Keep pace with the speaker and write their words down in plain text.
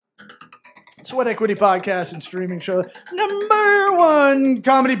Sweat Equity Podcast and streaming show. Number one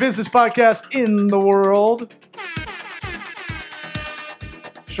comedy business podcast in the world.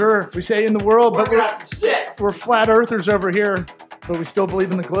 Sure, we say in the world, but we're flat earthers over here. But we still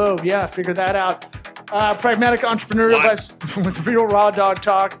believe in the globe. Yeah, figure that out. Pragmatic entrepreneurial with real raw dog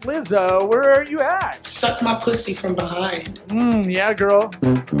talk. Lizzo, where are you at? Suck my pussy from behind. Yeah, girl.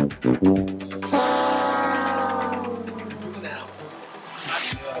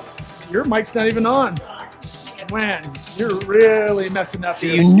 Your mic's not even on. Man, you're really messing up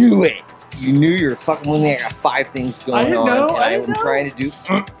See, here. you knew it. You knew you were fucking with me. I got 5 things going didn't on. know, And I I didn't am know. trying to do.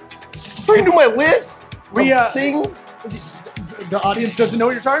 Trying to do my list of things. The audience doesn't know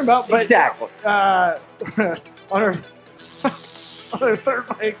what you're talking about, but Exactly. on our third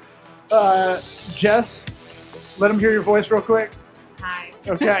mic, Jess, let them hear your voice real quick. Hi.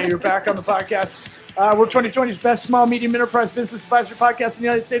 Okay, you're back on the podcast. We're 2020's best small, medium enterprise business advisory podcast in the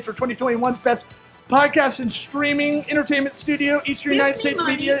United States. We're 2021's best podcast and streaming entertainment studio, Eastern Give United me States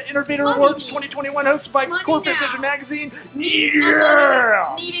money. Media Innovator Money. Awards 2021, hosted by Money Corporate now. Vision Magazine. I'm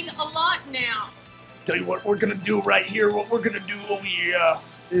Yeah! needing a lot now. Tell you what we're going to do right here. What we're going to do,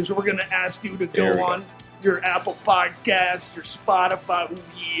 is we're going to ask you to There we go go. on your Apple Podcast, your Spotify,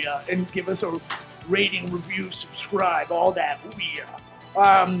 and give us a rating, review, subscribe, all that,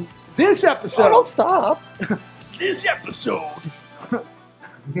 This episode, don't stop. this episode,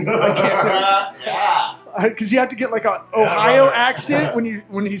 Yeah. because you have to get like an Ohio accent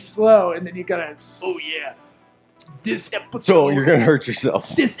when he's slow, and then you gotta, this episode. So you're gonna hurt yourself.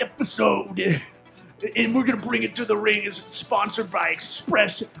 This episode, and we're gonna bring it to the ring, is sponsored by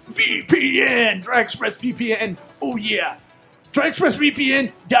ExpressVPN. Try ExpressVPN. Try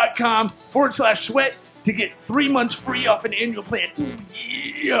ExpressVPN.com/sweat to get 3 months free off an annual plan.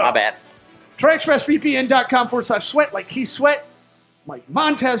 My bad. Try ExpressVPN.com/sweat, like Keith Sweat, like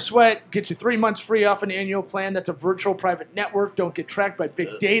Montez Sweat. Get you 3 months free off an annual plan. That's a virtual private network. Don't get tracked by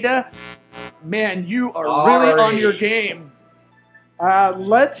big data. Man, you are really on your game.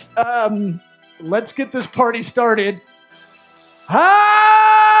 Let's get this party started.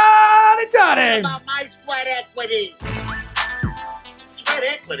 Howdy, Toddy! About my sweat equity. Sweat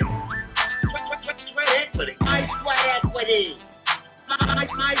equity. Sweat equity. My sweat equity. My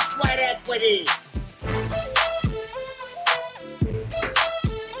sweat equity.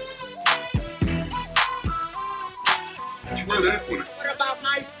 Sweat equity. What about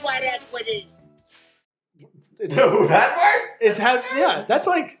my sweat equity? No, that That's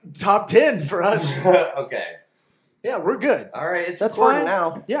like top 10 for us. works? Okay. Yeah, we're good. All right, it's That's recording fine.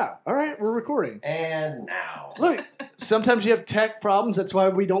 now. Yeah, all right, we're recording. And now. Look, sometimes you have tech problems. That's why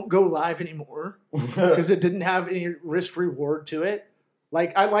we don't go live anymore, because it didn't have any risk reward to it.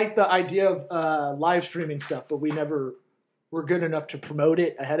 Like, I like the idea of live streaming stuff, but we never were good enough to promote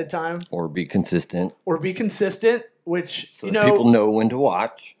it ahead of time Or be consistent or be consistent, which, so that people know when to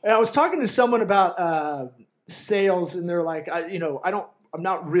watch. And I was talking to someone about sales, and they're like, I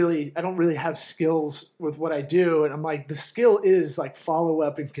don't really have skills with what I do. And I'm like, the skill is like follow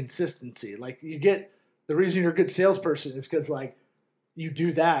up and consistency. Like, the reason you're a good salesperson is because like you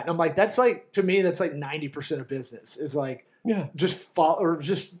do that. And I'm like, that's like, to me, that's like 90% of business is like, just follow, or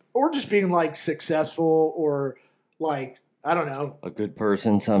just being like successful, or like, I don't know. A good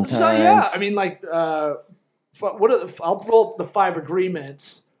person sometimes. So yeah, I mean, like, I'll pull up the 5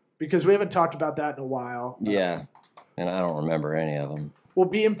 agreements, because we haven't talked about that in a while. Yeah, and I don't remember any of them. Well,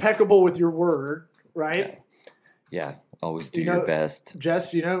 be impeccable with your word, right? Yeah, always do your best.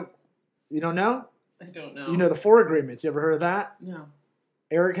 Jess, you don't know? I don't know. You know the 4 agreements. You ever heard of that? No.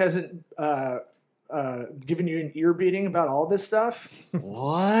 Eric hasn't given you an ear beating about all this stuff?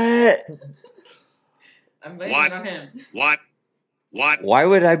 What? I'm waiting What? on him. What? Why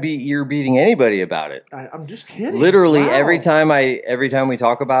would I be ear beating anybody about it? I'm just kidding. Literally Wow. every time we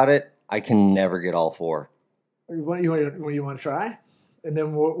talk about it, I can never get all 4. You want to try? And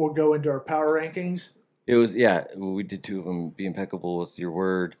then we'll go into our power rankings. It was we did 2 of them. Be impeccable with your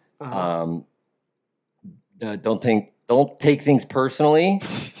word. Uh-huh. Don't take things personally.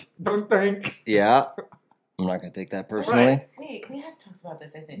 Don't think. Yeah, I'm not gonna take that personally. Right. Wait, we have talked about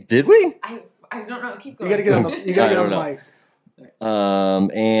this, I think. Did we? I don't know. Keep You going. got to get on the. You got to I get on don't the know.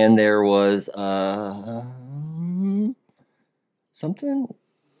 mic. And there was something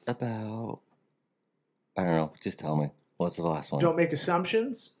about, I don't know. Just tell me. What's the last one? Don't make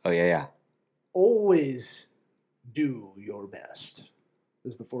assumptions. Oh yeah. Always do your best.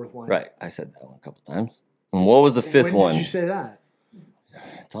 Is the 4th one. Right. I said that one a couple times. And what was the 5th when one? Did you say that?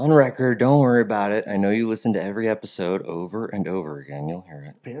 It's on record. Don't worry about it. I know you listen to every episode over and over again. You'll hear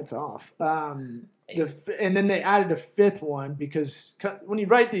it. Pants off. And then they added a fifth one because when you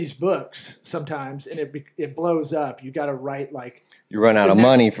write these books sometimes and it blows up, you got to write like You run out the of next-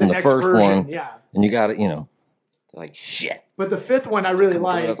 money from the next first version. one, Yeah. and you got to, like shit. But the fifth one I really Come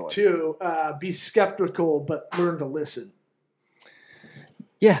up with like another one. too. Be skeptical, but learn to listen.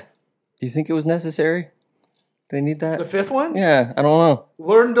 Yeah. Do you think it was necessary? They need The that? fifth one, Yeah, I don't know.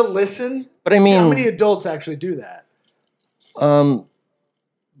 learn to listen. But I How mean, many adults actually do that?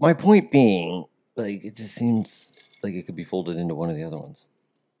 my point being, like, it just seems like it could be folded into one of the other ones.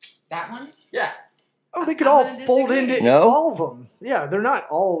 That one? Yeah. Oh, they could I'm all gonna fold disagree. into No? all of them. Yeah, they're not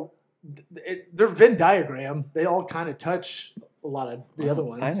all. They're Venn diagram. They all kind of touch a lot of the other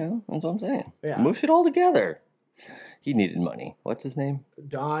ones. I know. That's what I'm saying. Yeah. Mush it all together. He needed money. What's his name?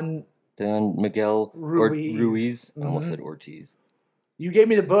 Don, Don Miguel Ruiz. Ruiz. I almost Mhm. said Ortiz. you gave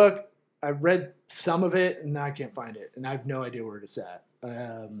me the book. I read some of it, and now I can't find it, and I have no idea where it's at.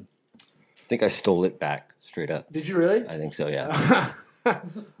 I think I stole it back straight up. Did you really? I think so, yeah.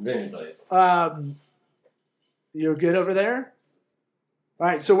 You're good over there. All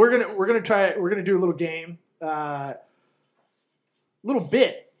right, so we're gonna do a little game, little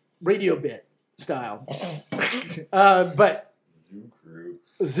bit, radio bit style, but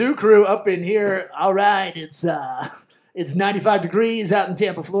Zoo Crew up in here. All right, it's 95 degrees out in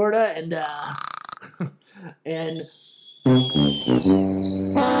Tampa, Florida, and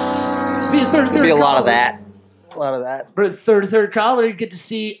be a third There'll be a lot of caller. that. A lot of that. For the third caller, you get to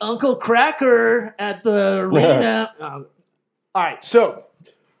see Uncle Cracker at the arena. All right, so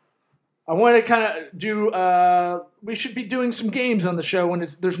I want to kind of do. We should be doing some games on the show when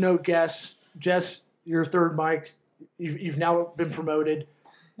there's no guests. Jess, your third mic. You've now been promoted.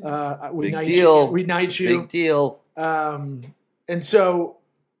 Big deal. We knight you. Big deal. And so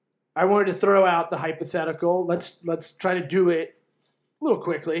I wanted to throw out the hypothetical. Let's try to do it a little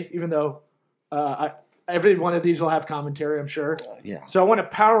quickly, even though every one of these will have commentary, I'm sure. Yeah. So I want a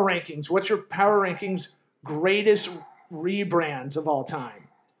power rankings. What's your power rankings greatest rebrands of all time?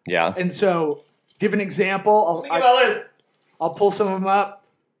 Yeah. And so give an example. I'll pull some of them up,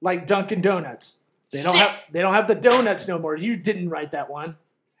 like Dunkin' Donuts. They don't have the donuts no more. You didn't write that one,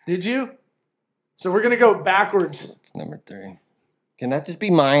 did you? So we're gonna go backwards. It's number 3. Can that just be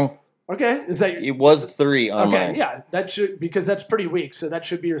mine? Okay, is that It was 3 on okay? mine. Yeah, that should because that's pretty weak. So that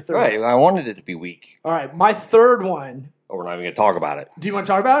should be your third. Right. I wanted it to be weak. All right, my third one. Oh, we're not even going to talk about it. Do you want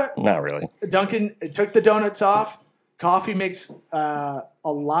to talk about it? Not really. Dunkin' took the donuts off. Coffee makes a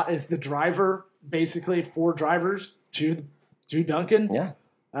lot. Is the driver basically 4 drivers to Dunkin'? Yeah.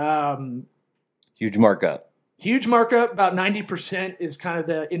 Um, Huge markup. huge markup. About 90% is kind of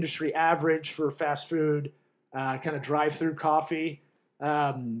the industry average for fast food, kind of drive-through coffee.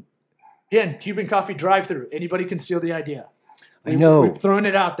 Again, Cuban coffee drive-through. Anybody can steal the idea. I know. We've thrown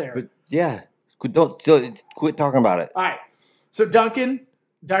it out there. But yeah. Quit talking about it. All right. So Dunkin',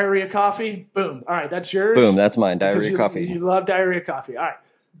 diarrhea coffee. Boom. All right, that's yours. Boom. That's mine. Because Diarrhea coffee. You love diarrhea coffee. All right.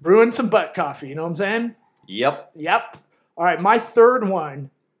 Brewing some butt coffee. You know what I'm saying? Yep. Yep. All right. My third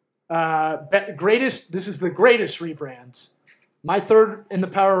one, greatest. This is the greatest rebrands. My third in the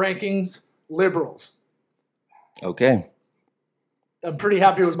power rankings, Liberals. Okay. I'm pretty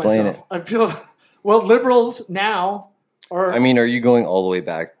happy with Explain myself. I feel well. Liberals now are. I mean, are you going all the way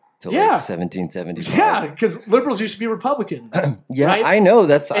back to Yeah. like 1775? yeah, because liberals used to be Republican. Yeah, right? I know.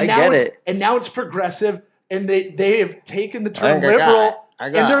 I And now get it's- it. And now it's progressive, and they have taken the term I got it. liberal, I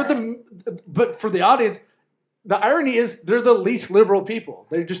and got they're but for the audience, the irony is they're the least liberal people.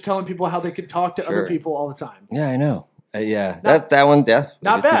 They're just telling people how they could talk to other Sure. people all the time. Yeah, I know. Yeah, Not- that one, yeah.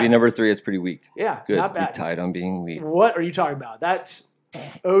 not it should bad. be number 3. It's pretty weak. Yeah, Good. not We bad. tied on being weak. What are you talking about? That's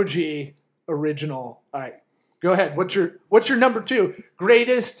OG original. All right, go ahead. What's your number 2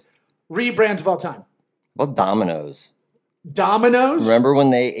 greatest rebrands of all time? Well, Domino's. Domino's. Remember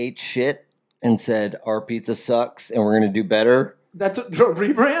when they ate shit and said our pizza sucks and we're going to do better? That's a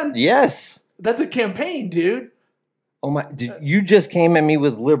rebrand. Yes. That's a campaign, dude. Oh my! You just came at me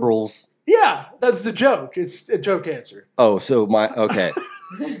with liberals. Yeah, that's the joke. It's a joke answer. Oh, so okay.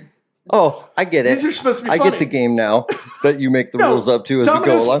 Oh, I get it. These are supposed to be I funny. get the game now that you make the No, rules up to as we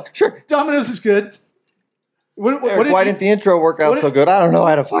Domino's- go along. Sure. Domino's is good. What Eric, did why you- didn't the intro work what out did- so good? I don't know. I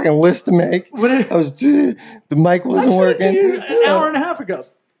had a fucking list to make. what did- I was the mic I wasn't said it to working. you an hour and a half ago.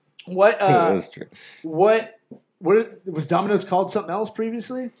 What? That's true. What was Domino's called something else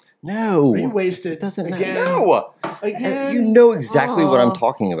previously? No, Are you wasted it doesn't again? matter. No, Again? you know exactly what I'm Aw.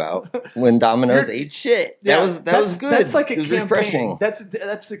 talking about. When Domino's You're- ate shit, Yeah, that was good. That's like a it was campaign. refreshing.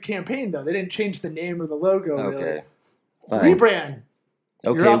 That's a campaign though. They didn't change the name or the logo. Okay, Really. fine. Rebrand.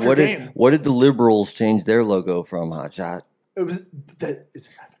 You're Okay, off your what game. did the liberals change their logo from? Hot Shot. It was that. It's a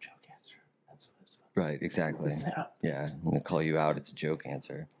kind of a joke answer. That's Right, exactly. what's that? Yeah, I'm gonna call you out. It's a joke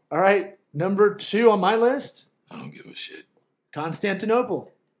answer. All right, number 2 on my list, I don't give a shit.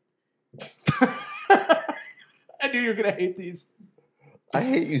 Constantinople. I knew you were gonna hate these. I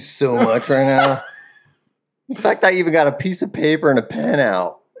hate you so much right now. In fact, I even got a piece of paper and a pen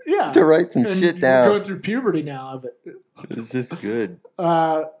out Yeah, to write some and shit you're down. going through puberty now, but It's just good.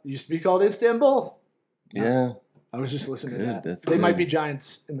 used to be called Istanbul. Yeah. I was just listening to Good, that. that's They might good. be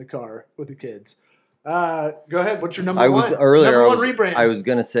giants in the car with the kids. Go ahead. What's your number I one? was earlier. Number I one was, rebrand. I was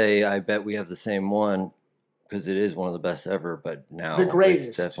gonna say I bet we have the same one because it is one of the best ever. But now The greatest.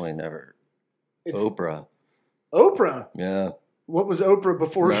 it's definitely never. It's Oprah. Oprah. Yeah. What was Oprah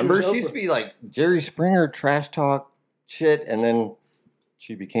before Remember, she she was used Oprah? to be like Jerry Springer trash talk shit, and then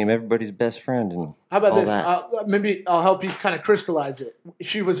she became everybody's best friend. And How about all this? that. Maybe I'll help you kind of crystallize it.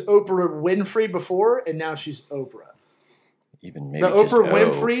 She was Oprah Winfrey before, and now she's Oprah. even maybe The just Oprah O.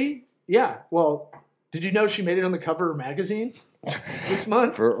 Winfrey. Yeah. Well, did you know she made it on the cover of magazine this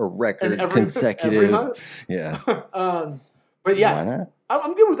month? for a record And every consecutive. month? Yeah. But yeah, Why not?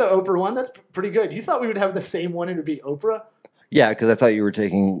 I'm good with the Oprah one. That's pretty good. You thought we would have the same one and it would be Oprah? Yeah, because I thought you were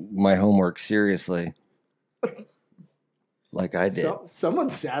taking my homework seriously. Like I did.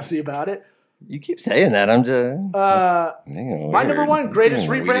 Someone's sassy about it. You keep saying that. I'm just. My number one, greatest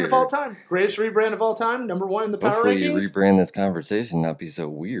rebrand of all time. Greatest rebrand of all time. Number one in the power Hopefully, you rankings. rebrand this conversation, not be so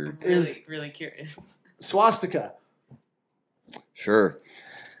weird. I'm really, Is- really curious. Swastika. Sure.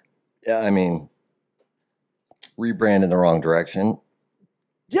 Yeah, I mean, rebrand in the wrong direction.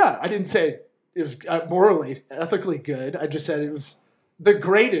 Yeah, I didn't say it was morally, ethically good. I just said it was the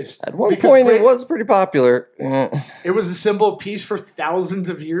greatest. At one Because point, great- it was pretty popular. It was a symbol of peace for thousands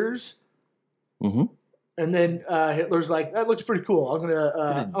of years. Mm-hmm. And then Hitler's like, that looks pretty cool. I'm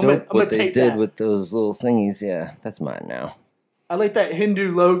Dope gonna what they take did that. with those little thingies. Yeah, that's mine now. I like that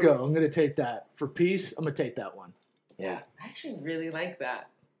Hindu logo. I'm gonna take that for peace. I'm gonna take that one. Yeah. I actually really like that.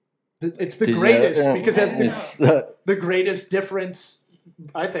 It's the Did you- greatest because that's it's, the greatest difference,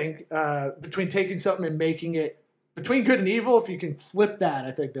 I think, between taking something and making it between good and evil. If you can flip that,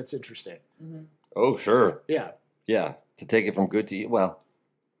 I think that's interesting. Mm-hmm. oh, sure. Yeah, Yeah. To take it from good to well,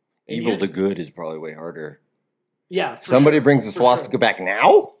 And evil you- to good is probably way harder. yeah. for Somebody sure, brings the for swastika sure. back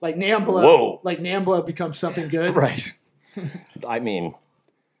now? Like Nambla. Whoa. Like Nambla becomes something good. Right. I mean,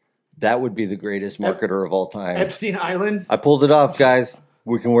 that would be the greatest marketer of all time. Epstein Island. I pulled it off, guys.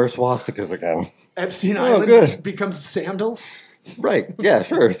 We can wear swastikas again. Epstein Oh, Island good. becomes sandals. Right. Yeah,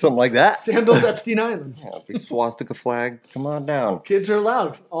 sure. Something like that. Sandals, Epstein Island. Yeah, big swastika flag. Come on down. Kids are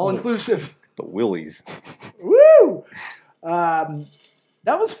allowed, all inclusive. The willies. Woo!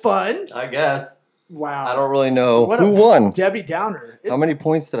 That was fun. I guess. Wow. I don't really know. What Who a won? Debbie Downer. How many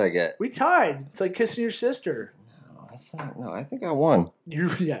points did I get? We tied. It's like kissing your sister. No, I think I won.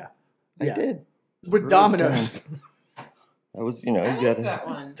 Yeah. I did. With Really Domino's. That was, you know, I you like got that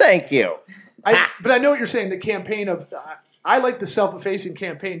one. Thank you. But I know what you're saying. The campaign of, I like the self-effacing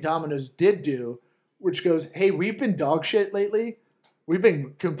campaign Domino's did do, which goes, hey, we've been dog shit lately. We've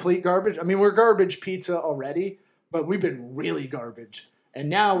been complete garbage. I mean, we're garbage pizza already, but we've been really garbage. And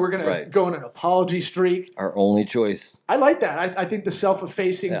now we're going Right. to go on an apology streak. Our only choice. I like that. I think the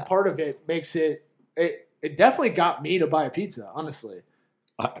self-effacing Yeah. part of it makes it definitely got me to buy a pizza, honestly.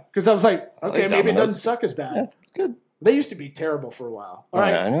 Because I was like, I like okay, maybe it Domino's. doesn't suck as bad. Yeah, it's good. They used to be terrible for a while. All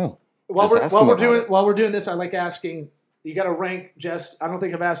Yeah, right. I know. While Just we're ask while them we're about doing it. while we're doing this, I like asking. You got to rank, Jess. I don't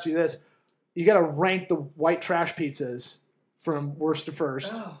think I've asked you this. You got to rank the white trash pizzas from worst to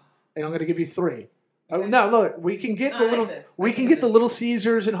first, Oh, and I'm going to give you 3. Oh, Okay. no, look, we can get No, the I like little this. we I can like get the this. Little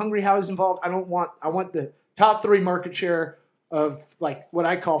Caesars and Hungry Howie's involved. I want the top 3 market share of like what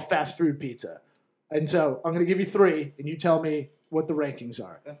I call fast food pizza. And so I'm going to give you 3, and you tell me what the rankings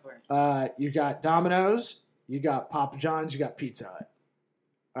are. go for it. You got Domino's, you got Papa John's, you got Pizza Hut.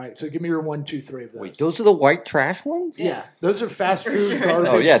 All right, so give me your 1, 2, 3 of those. Wait, those are the white trash ones? Yeah, those are fast For food sure. garbage.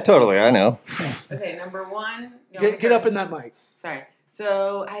 Oh, yeah, totally. I know. Okay, number one. Get up in that mic. Sorry.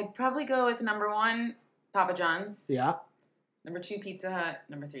 So I'd probably go with number 1, Papa John's. Yeah, Number 2, Pizza Hut.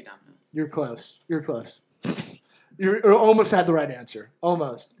 Number 3, Domino's. you're close. You're close. You almost had the right answer.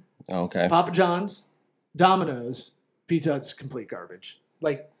 Almost. Okay. Papa John's, Domino's, Pizza Hut's complete garbage.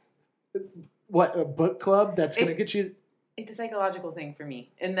 Like, what, a book club that's going to get you... It's a psychological thing for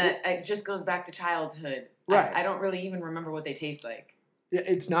me, in that it just goes back to childhood. Right. I don't really even remember what they taste like.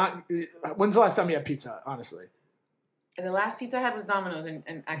 It's not... When's the last time you had Pizza Hut, honestly? The last pizza I had was Domino's, and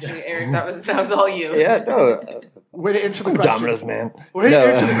actually, Eric, that was all you. Yeah, no. Way to answer the I'm question. Domino's, man. Wait, No.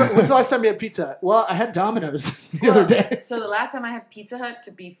 when's the last time you had pizza? Well, I had Domino's the other day. So the last time I had Pizza Hut,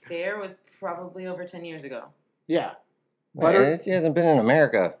 to be fair, was probably over 10 years ago. Yeah. Butter, He hasn't been in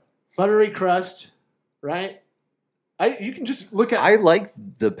America. buttery crust, right? You can just look at. I like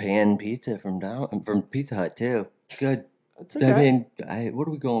the pan pizza from Pizza Hut too. Good. It's okay. I mean, what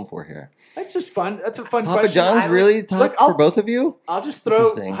are we going for here? That's just fun. That's a fun Papa question. John's really top Look, for both of you? I'll just throw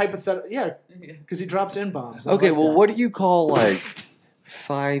Interesting. hypothetical. Yeah, because he drops in bombs. I Okay, like well, that. what do you call like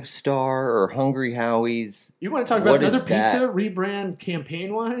 5-star or Hungry Howie's? You want to talk about what is another pizza that? rebrand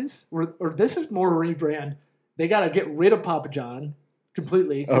campaign wise? Or this is more rebrand. They got to get rid of Papa John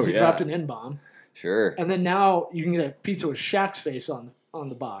completely because Oh, he yeah. dropped an N bomb. Sure. And then now you can get a pizza with Shaq's face on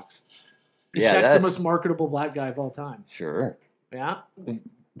the box. Yeah, Shaq's the that- most marketable black guy of all time. Sure. Yeah.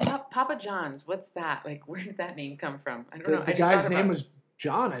 Papa John's, what's that? Like, where did that name come from? I don't know. The I just guy's thought name about was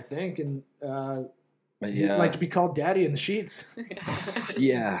John, I think, and he'd Yeah. like to be called Daddy in the sheets.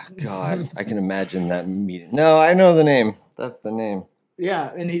 Yeah, God, I can imagine that meeting. No, I know the name. That's the name.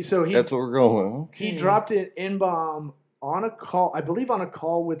 Yeah, and he That's what we're going with. he dropped an N bomb on a call, I believe, on a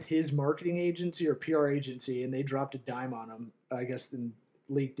call with his marketing agency or PR agency, and they dropped a dime on him. I guess then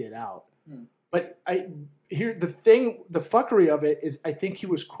leaked it out. Hmm. But the fuckery of it is, I think he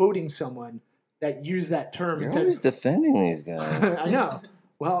was quoting someone that used that term You're and said, always defending these guys. "I know."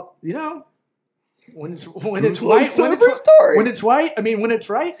 Well, when it's Who's white, looking for a story? when it's white. I mean, when it's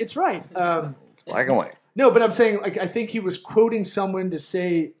right, it's right. Black and white. No, but I'm saying, like, I think he was quoting someone to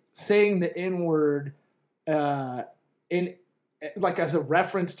saying the N word, in like as a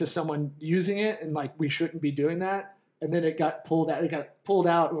reference to someone using it, and like we shouldn't be doing that. And then it got pulled out. It got pulled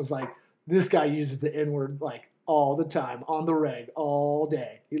out and was like, this guy uses the N word like all the time on the reg all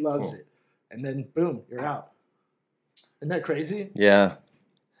day. He loves it. And then boom, you're out. Isn't that crazy? Yeah.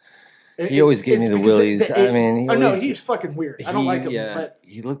 He always gave me it's the because willies. I mean, oh no, always- he's fucking weird. I don't like him, yeah, but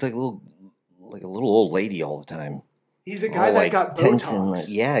he looked like a little old lady all the time. he's a guy All, that like, got tense Botox. and, like,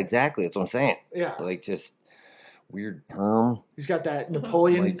 yeah, exactly. That's what I'm saying. Yeah, Like just weird perm. he's got that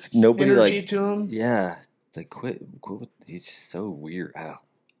Napoleon Like nobody energy like. to him. Yeah. Like quit with. He's just so weird. Ow.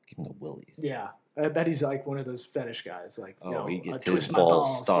 Give him the willies. Yeah, I bet he's like one of those fetish guys. Like, Oh, he gets twist his my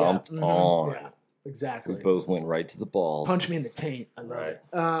balls stomped Yeah. Mhm. on. Yeah, exactly. We both went right to the balls. Punch me in the taint. I love Right.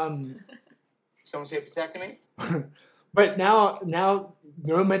 it. Someone say vasectomy? But now, no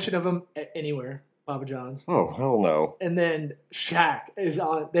mention of him anywhere. Papa John's. Oh hell no. And then Shaq is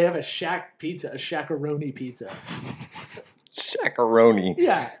on. They have a Shaq pizza, a Shaqaroni pizza. Shakaroni.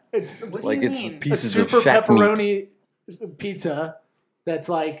 Yeah, it's What Like do you it's mean? a pieces of super shack meat. pepperoni pizza that's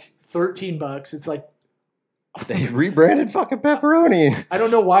like $13. It's like, They rebranded fucking pepperoni. I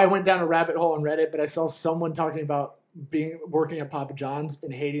don't know why I went down a rabbit hole on Reddit, but I saw someone talking about working at Papa John's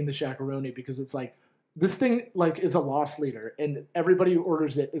and hating the Shaqaroni because it's like, this thing like is a loss leader and everybody who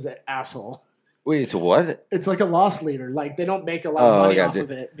orders it is an asshole. Wait, it's a what? It's like a loss leader. Like they don't make a lot Oh, of money I got off you.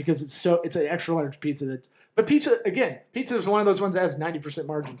 of it because it's an extra large pizza but pizza is one of those ones that has 90%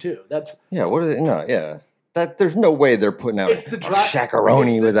 margin too. That's Yeah, what are they? No, yeah. That there's no way they're putting out It's the a dri- shakaroni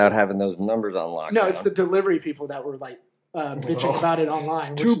it's the- without having those numbers on lockdown. no, it's the delivery people that were like bitching about it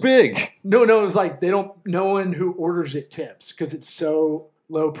online. which too is- big. No, it was like no one who orders it tips because it's so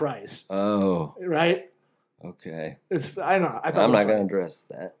low price, Oh, right? okay. It's I don't know. I thought I'm it was not going funny. to address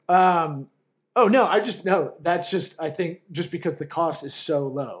that. Oh no, that's just I think just because the cost is so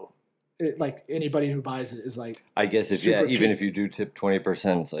low, like anybody who buys it is like I guess Super even cheap. if you do tip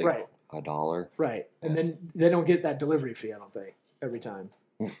 20%, it's like Right. $1. right, and then they don't get that delivery fee. I don't think every time.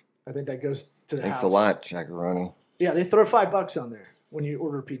 I think that goes to the Thanks house. a lot, shakaroni. Yeah, they throw $5 on there when you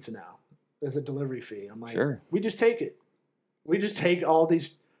order pizza now as a delivery fee. I'm like, Sure. we just take it. We just take all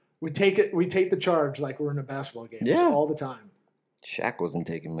these. We take it. We take the charge like we're in a basketball game. Just Yeah. all the time. Shaq wasn't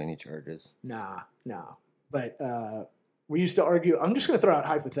taking many charges. Nah. But we used to argue. I'm just going to throw out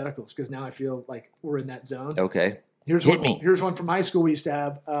hypotheticals because now I feel like we're in that zone. Okay. Here's Hit one. me. Here's one from high school. We used to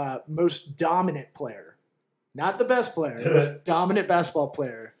have most dominant player, not the best player, most dominant basketball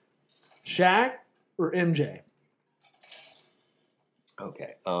player, Shaq or MJ.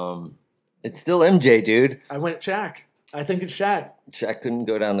 Okay. It's still MJ, dude. I went Shaq. I think it's Shaq. Shaq couldn't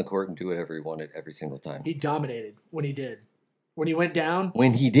go down the court and do whatever he wanted every single time. He dominated when he did. When he went down,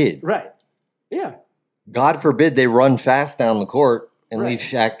 When he did. right? Yeah, God forbid they run fast down the court and Right. leave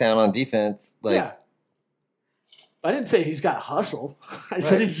Shaq down on defense. Like, yeah. I didn't say he's got hustle. I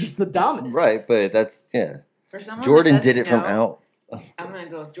said Right. he's just the dominant. right, but that's, yeah. For someone Jordan that did it from doesn't out. know, I'm gonna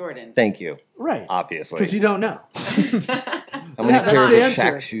go with Jordan. Thank you. Right. Obviously. Because you don't know. How many Yeah, that's pairs the of answer.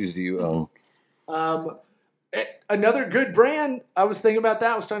 Shaq shoes do you own? another good brand. I was thinking about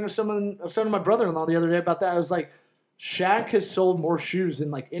that. I was talking to my brother-in-law the other day about that. I was like, Shaq has sold more shoes than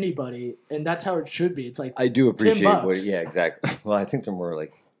like anybody, and that's how it should be. It's like I do appreciate $10. yeah, exactly. Well, I think they're more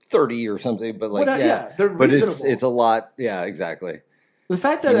like 30 or something, but like they're but reasonable. it's a lot. Yeah, exactly. The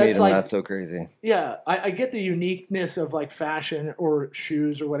fact That that made it's them like not so crazy. yeah, I get the uniqueness of like fashion or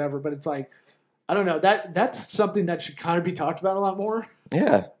shoes or whatever, but it's like I don't know that's something that should kind of be talked about a lot more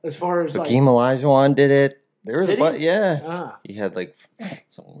Yeah, as far as Hakeem Olajuwon did it. There was Did a he? bunch. Yeah, like he had like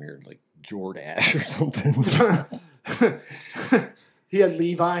something weird, like Jordache or something. he had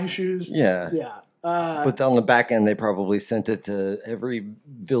Levi shoes. Yeah. Yeah. But on the back end, they probably sent it to every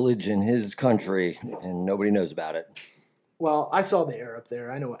village in his country, and nobody knows about it. Well, I saw the air up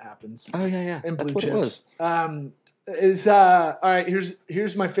there. I know what happens. Oh yeah. And That's blue what it was. chips. All right.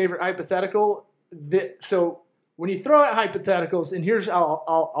 Here's my favorite hypothetical. So when you throw out hypotheticals, and here's how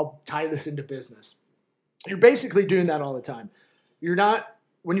I'll tie this into business. You're basically doing that all the time. You're not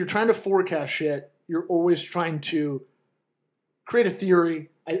when you're trying to forecast shit. You're always trying to create a theory.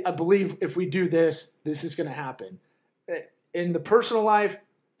 I believe if we do this, this is going to happen. In the personal life,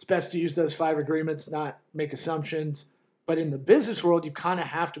 it's best to use those 5 agreements, not make assumptions. But in the business world, you kind of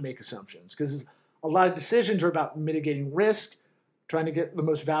have to make assumptions because a lot of decisions are about mitigating risk, trying to get the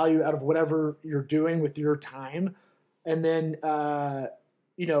most value out of whatever you're doing with your time, and then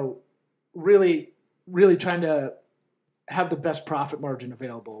really, really trying to have the best profit margin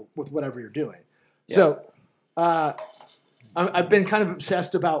available with whatever you're doing. Yeah. So I've been kind of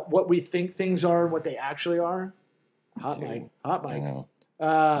obsessed about what we think things are and what they actually are. Hot mic. I know.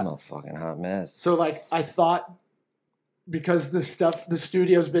 I'm a fucking hot mess. So like I thought because the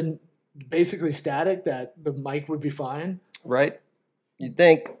studio's been basically static that the mic would be fine. Right? You'd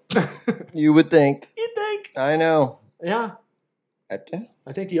think. You would think. You think? I know. Yeah. Yeah.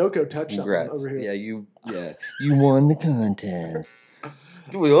 I think Yoko touched Congrats. something over here. Yeah, you won the contest.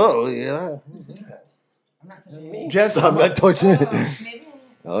 Whoa, yeah. I'm not touching it. Jess, I'm not touching it. Maybe.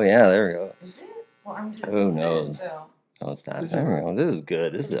 Oh yeah, there we go. Is it? Well, I'm just. Oh, no. So. Oh, it's not. This is- There we go. This is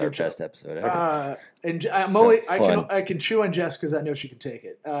good. This is our good show. best episode ever. and I'm only Fun. I can chew on Jess because I know she can take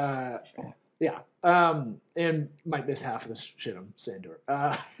it. Yeah. And might miss half of this shit I'm saying to her.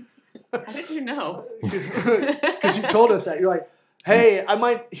 How did you know? Because you told us that you're like, hey, I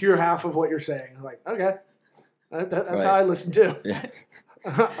might hear half of what you're saying. I'm like, okay, that's Right. how I listen too. Yeah,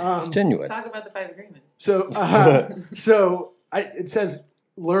 it's genuine. Talk about the 5 agreements. So it says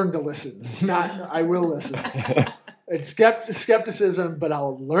learn to listen, not I will listen. It's skepticism, but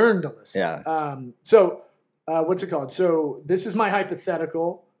I'll learn to listen. Yeah. What's it called? So this is my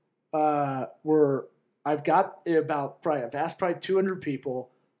hypothetical where I've got I've asked probably 200 people.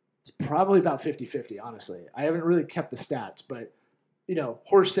 It's probably about 50-50, honestly. I haven't really kept the stats, but,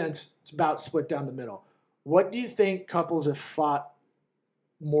 horse sense, it's about split down the middle. What do you think couples have fought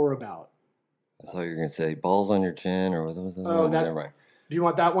more about? I thought you were gonna say balls on your chin or what was it? Oh, that- Never mind. Do you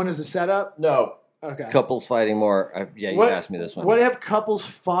want that one as a setup? No. Okay. Couples fighting more. You What- asked me this one. What have couples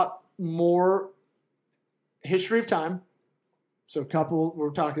fought more history of time? So we're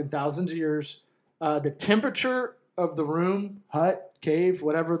talking thousands of years. The temperature of the room, hut, cave,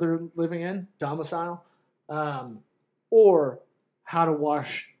 whatever they're living in, domicile, or how to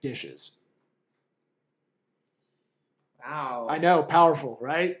wash dishes. Wow. I know, powerful,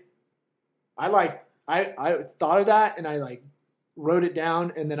 right? I thought of that and I wrote it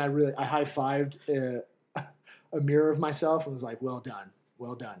down and then I high-fived a mirror of myself and was like, well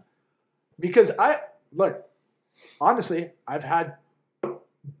done. Because honestly, I've had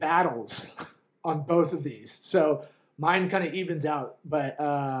battles on both of these. So mine kind of evens out, but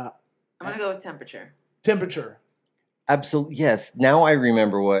I'm gonna go with temperature. temperature. Absolutely. Yes. Now I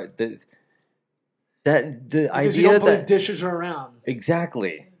remember what the Because you idea don't believe that dishes are around.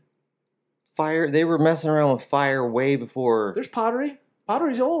 exactly fire. They were messing around with fire way before. There's pottery.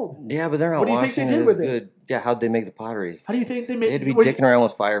 Pottery's old. Yeah, but they're not What do you washing think they it did as with it? good. Yeah, how'd they make the pottery? How do you think they They made? had to be what- dicking around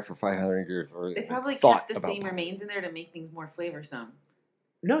with fire for 500 years. Or They probably thought kept the about same pottery. remains in there to make things more flavorsome.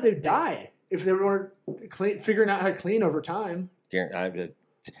 No, they'd die if they weren't figuring out how to clean over time.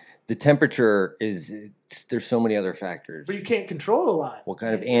 The temperature is. There's so many other factors. But you can't control a lot. What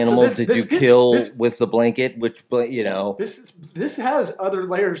kind of So animals this did you gets- kill this- with the blanket? This has other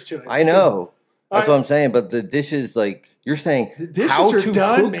layers to it. I know. That's All what I'm saying. But the dishes, you're saying, The dishes how are to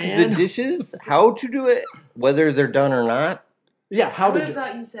done, cook man. the dishes, how to do it, whether they're done or not. Yeah, I how would to have do it.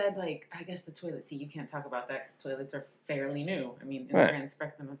 thought you said I guess the toilet seat. You can't talk about that because toilets are fairly new. I mean, in Right. the grand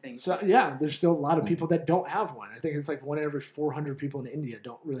spectrum of things. So yeah, there's still a lot of people that don't have one. I think it's like 1 in every 400 people in India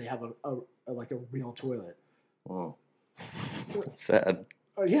don't really have a real toilet. Oh. That's sad.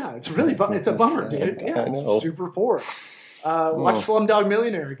 Oh, yeah, it's really it's a bummer, dude. I Yeah, know. it's super poor. Watch Slumdog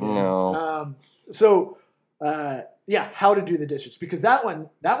Millionaire again. No. Yeah, how to do the dishes, because that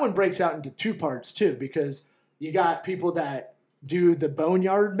one breaks out into two parts too, because you got people that do the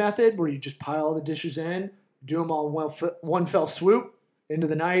boneyard method where you just pile all the dishes in, do them all in one fell swoop into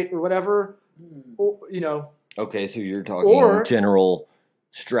the night or whatever. Or, Okay, so you're talking Or- general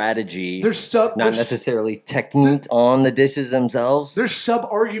strategy, there's not there's- necessarily technique on the dishes themselves. There's sub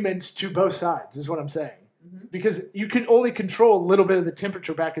arguments to both sides, is what I'm saying. Mhm. Because you can only control a little bit of the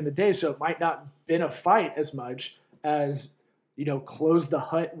temperature back in the day, so it might not have been a fight as much as, close the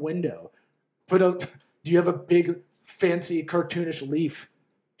hut window. Do you have a big, fancy, cartoonish leaf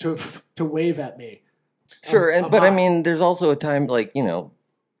to wave at me? Sure, I'm but I hot. mean, there's also a time like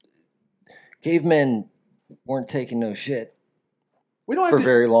cavemen weren't taking no shit We don't have for to.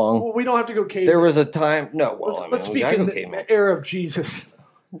 very long. Well, we don't have to go cave. There was a time. No, well, let's we speak gotta in go the caveman. era of Jesus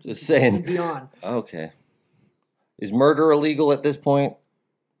Just and saying. beyond. Okay, is murder illegal at this point?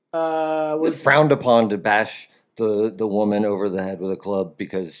 Is it Was frowned upon to bash the woman over the head with a club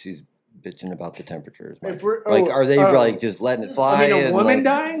because she's bitching about the temperatures? if we're Are they like just letting it fly? I mean, a and, woman like-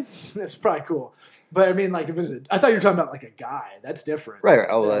 dying? That's probably cool. But I mean, like, if it's I thought you were talking about like a guy. That's different. Right.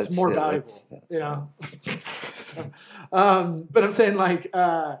 Oh, Yeah, that's it's more yeah, valuable. that's But I'm saying like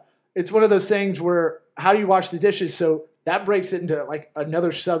it's one of those things where how do you wash the dishes? So that breaks it into like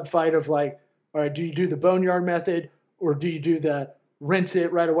another sub fight of like, all right, do you do the boneyard method or do you do the rinse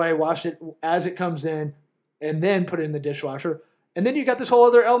it right away, wash it as it comes in, and then put it in the dishwasher? And then you got this whole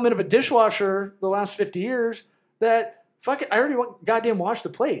other element of a dishwasher the last 50 years that fuck it, I already goddamn washed the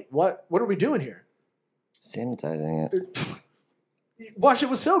plate. What are we doing here? sanitizing it. Wash it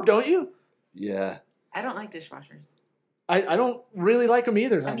with soap, don't you? Yeah. I don't like dishwashers. I don't really like them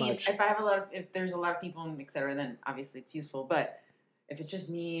either that I mean, much. if there's a lot of people and et cetera, then obviously it's useful. But if it's just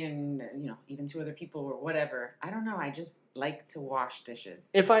me and even two other people or whatever, I don't know. I just like to wash dishes.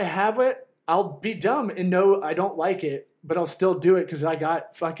 If I have it, I'll be dumb and know I don't like it, but I'll still do it because I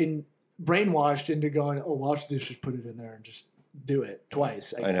got fucking brainwashed into going, oh, wash the dishes, put it in there, and just do it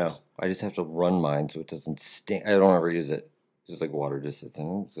twice. I know. guess. I just have to run mine so it doesn't stink. I don't ever use it. Just like water just sits in it.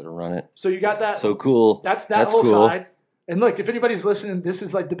 I'm just gonna run it. So you got that. So cool. That's That's whole cool. side. And look, if anybody's listening, this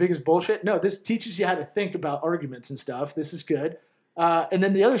is like the biggest bullshit. No, this teaches you how to think about arguments and stuff. This is good. And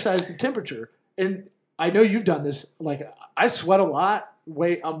then the other side is the temperature. And I know you've done this. Like I sweat a lot.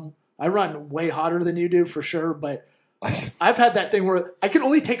 I run way hotter than you do for sure. But I've had that thing where I can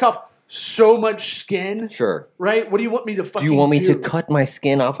only take off so much skin. Sure. Right? What do you want me to fucking Do you want me to cut my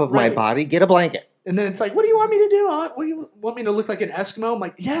skin off of my Right. body? Get a blanket. And then it's like, what do you want me to do? What do you want me to look like an Eskimo? I'm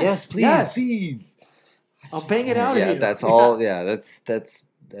like, yes, yes. please. I'll bang it out Yeah, of you. that's all. Yeah, that's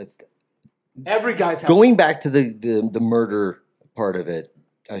Every guy's had going back to the murder part of it.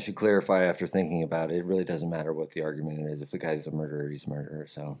 I should clarify after thinking about it. It really doesn't matter what the argument is. If the guy's a murderer, he's a murderer.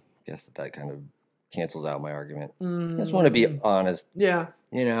 So I guess that kind of cancels out my argument. I just want to be honest. Yeah.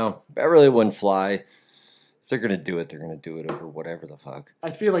 That really wouldn't fly. If they're gonna do it, they're gonna do it over whatever the fuck. I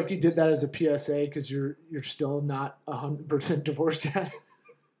feel like you did that as a PSA because you're still not 100% divorced yet.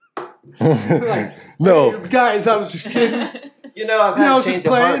 Like, No, hey, guys, I was just kidding. I've You know, I had was a just change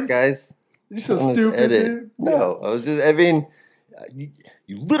of heart, playing. guys. You're so On this stupid, edit. dude. No, I was just. I mean, you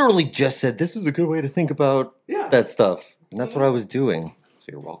literally just said this is a good way to think about Yeah. that stuff, and that's what I was doing. So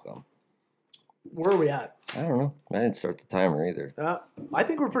you're welcome. Where are we at? I don't know. I didn't start the timer either. I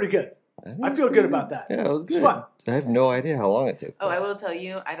think we're pretty good. think I it's feel pretty good about that. Yeah, it was It's good. fun. I have no idea how long it took. Oh, I will tell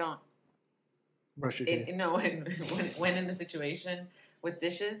you, I don't. Brush your teeth. When in the situation with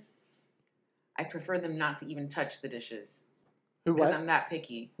dishes, I prefer them not to even touch the dishes Who, because what? I'm that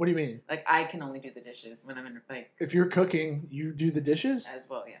picky. What do you mean? Like I can only do the dishes when I'm in If you're cooking, you do the dishes? as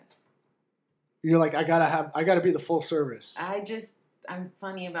well. Yes, You're like, I gotta be the full service. I'm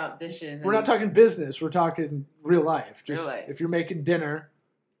funny about dishes. We're not talking business. We're talking real life. Just Real life. if you're making dinner.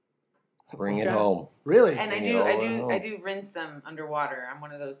 Bring it Okay. home. Really? And I Bring do, it I all do, home. I do rinse them underwater. I'm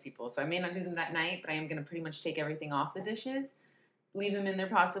one of those people, so I may not do them that night, but I am gonna pretty much take everything off the dishes, leave them in there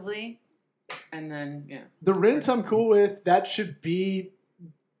possibly, and then The rinse I'm cool with. That should be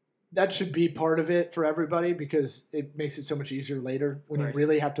part of it for everybody because it makes it so much easier later when you course.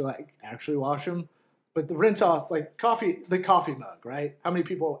 really have to like actually wash them. But the rinse off, like the coffee mug, right? How many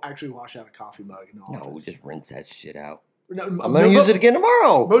people actually wash out a coffee mug in the No, office? just rinse that shit out. No, I'm gonna use it again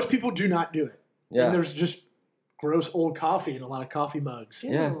tomorrow. Most people do not do it. Yeah. And there's just gross old coffee in a lot of coffee mugs.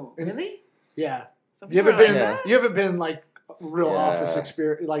 Yeah. Ew, really? Yeah. Some You people haven't are been like that? you haven't been like real Yeah. office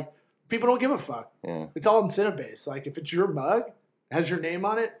experience. Like people don't give a fuck. Yeah. It's all incentive based. Like if it's your mug, has your name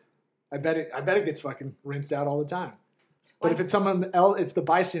on it, I bet it gets fucking rinsed out all the time. But if it's someone else, it's the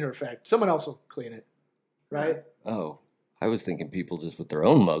bystander effect. Someone else will clean it, right? Oh, I was thinking people just with their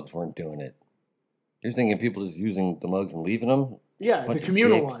own mugs weren't doing it. You're thinking people just using the mugs and leaving them? Yeah, the Bunch of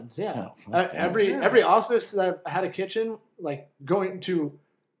communal dicks. ones. Yeah, Oh, fuck that. every office that I've had a kitchen, like going to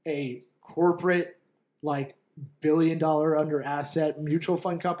a corporate, like $1 billion under asset mutual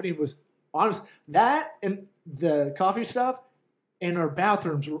fund company was honest. That and the coffee stuff, and our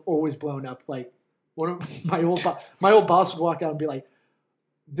bathrooms were always blown up. Like one of my old boss would walk out and be like,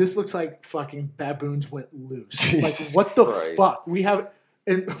 "This looks like fucking baboons went loose. Like Jesus what the Christ. fuck? We have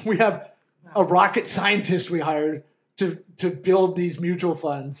a rocket scientist we hired to build these mutual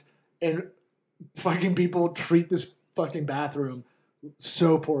funds, and fucking people treat this fucking bathroom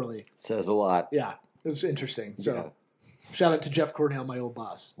so poorly." Says a lot. Yeah, it was interesting. So Yeah. shout out to Jeff Cornell, my old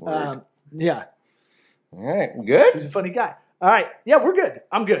boss. Word. Yeah, All right, good? he's a funny guy. All right, yeah, we're good.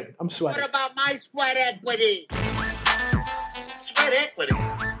 I'm good. I'm sweating. What about my sweat equity? Sweat equity.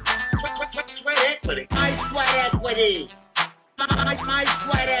 Sweat equity. My sweat equity. My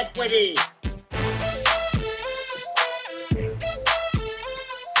sweat equity.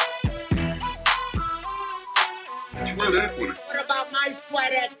 Sweat equity. What about my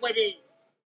sweat equity?